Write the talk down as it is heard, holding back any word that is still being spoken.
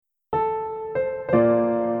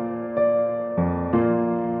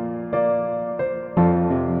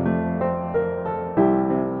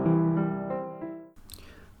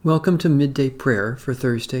Welcome to Midday Prayer for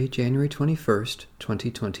Thursday, January 21st,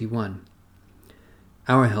 2021.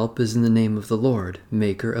 Our help is in the name of the Lord,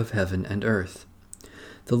 maker of heaven and earth.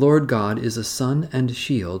 The Lord God is a sun and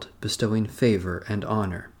shield, bestowing favor and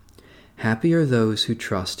honor. Happy are those who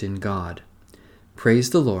trust in God. Praise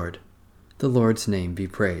the Lord's name be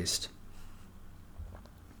praised.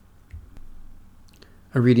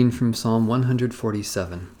 A reading from Psalm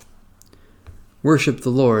 147. Worship the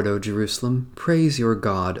Lord, O Jerusalem. Praise your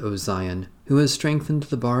God, O Zion, who has strengthened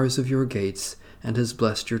the bars of your gates and has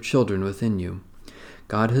blessed your children within you.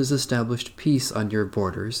 God has established peace on your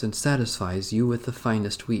borders and satisfies you with the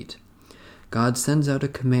finest wheat. God sends out a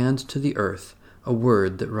command to the earth, a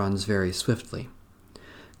word that runs very swiftly.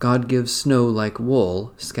 God gives snow like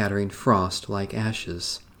wool, scattering frost like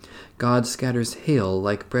ashes. God scatters hail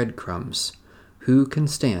like breadcrumbs. Who can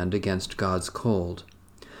stand against God's cold?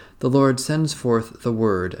 The Lord sends forth the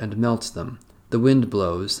word and melts them. The wind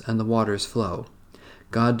blows and the waters flow.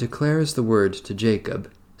 God declares the word to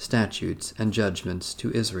Jacob, statutes and judgments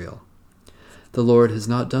to Israel. The Lord has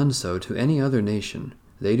not done so to any other nation.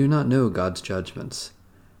 They do not know God's judgments.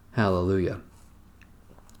 Hallelujah.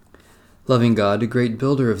 Loving God, great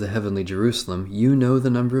builder of the heavenly Jerusalem, you know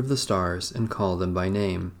the number of the stars and call them by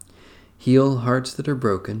name. Heal hearts that are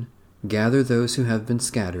broken, gather those who have been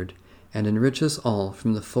scattered, and enrich us all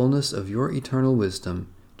from the fullness of your eternal wisdom,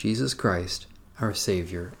 Jesus Christ, our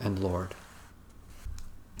Savior and Lord.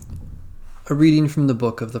 A reading from the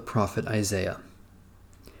book of the prophet Isaiah.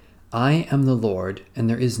 I am the Lord, and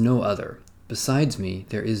there is no other. Besides me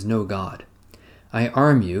there is no God. I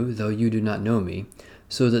arm you, though you do not know me,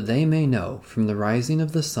 so that they may know from the rising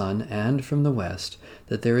of the sun and from the west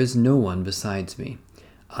that there is no one besides me.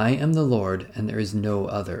 I am the Lord, and there is no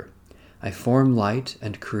other. I form light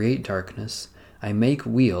and create darkness. I make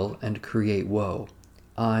weal and create woe.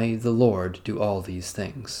 I, the Lord, do all these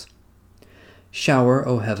things. Shower,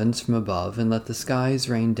 O heavens, from above, and let the skies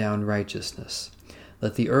rain down righteousness.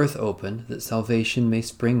 Let the earth open, that salvation may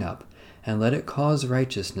spring up, and let it cause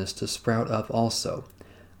righteousness to sprout up also.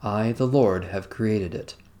 I, the Lord, have created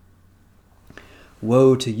it.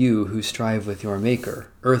 Woe to you who strive with your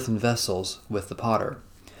Maker, earthen vessels with the potter.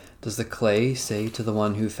 Does the clay say to the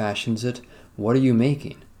one who fashions it, "What are you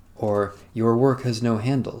making?" Or, "Your work has no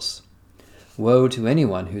handles"? Woe to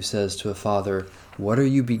anyone who says to a father, "What are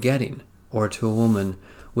you begetting?" Or to a woman,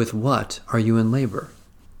 "With what are you in labor?"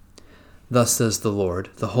 Thus says the Lord,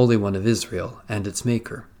 the Holy One of Israel, and its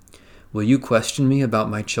Maker. Will you question me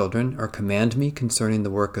about my children, or command me concerning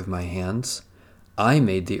the work of my hands? I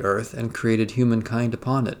made the earth and created humankind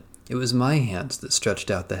upon it. It was my hands that stretched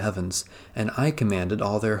out the heavens, and I commanded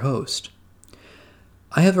all their host.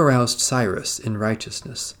 I have aroused Cyrus in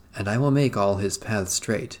righteousness, and I will make all his paths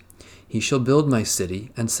straight. He shall build my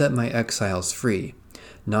city and set my exiles free,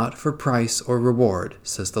 not for price or reward,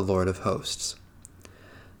 says the Lord of hosts.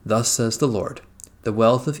 Thus says the Lord, the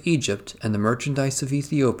wealth of Egypt and the merchandise of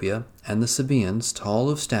Ethiopia and the Sabaeans, tall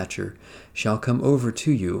of stature, shall come over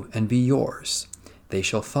to you and be yours. They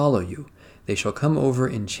shall follow you. They shall come over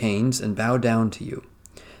in chains and bow down to you.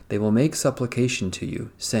 They will make supplication to you,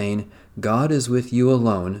 saying, God is with you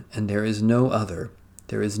alone, and there is no other.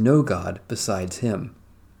 There is no God besides him.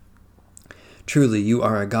 Truly you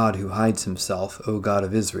are a God who hides himself, O God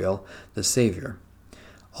of Israel, the Savior.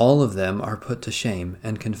 All of them are put to shame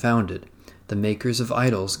and confounded. The makers of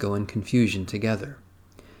idols go in confusion together.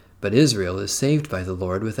 But Israel is saved by the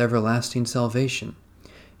Lord with everlasting salvation.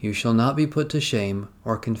 You shall not be put to shame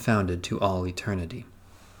or confounded to all eternity.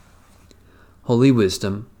 Holy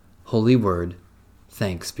wisdom, holy word,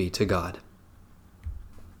 thanks be to God.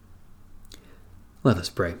 Let us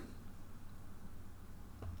pray.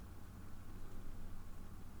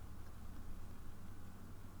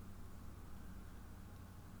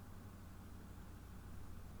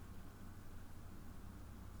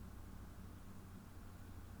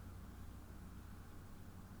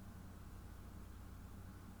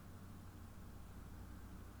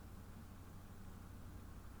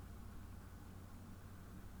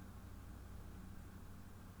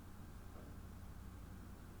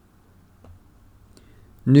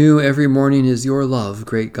 New every morning is your love,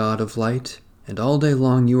 great God of light, and all day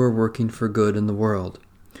long you are working for good in the world.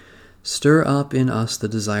 Stir up in us the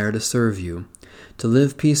desire to serve you, to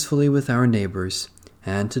live peacefully with our neighbors,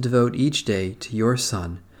 and to devote each day to your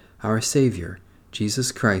Son, our Savior,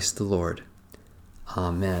 Jesus Christ the Lord.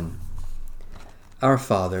 Amen. Our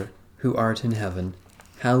Father, who art in heaven,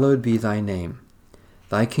 hallowed be thy name.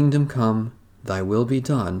 Thy kingdom come, thy will be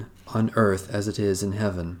done, on earth as it is in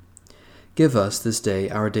heaven. Give us this day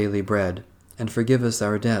our daily bread, and forgive us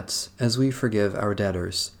our debts, as we forgive our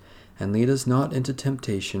debtors. and lead us not into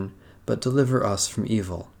temptation, but deliver us from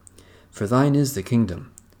evil. For thine is the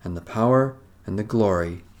kingdom, and the power, and the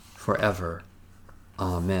glory, forever.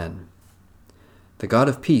 Amen. The God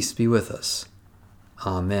of peace be with us.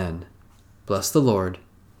 Amen. Bless the Lord.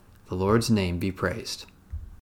 The Lord's name be praised.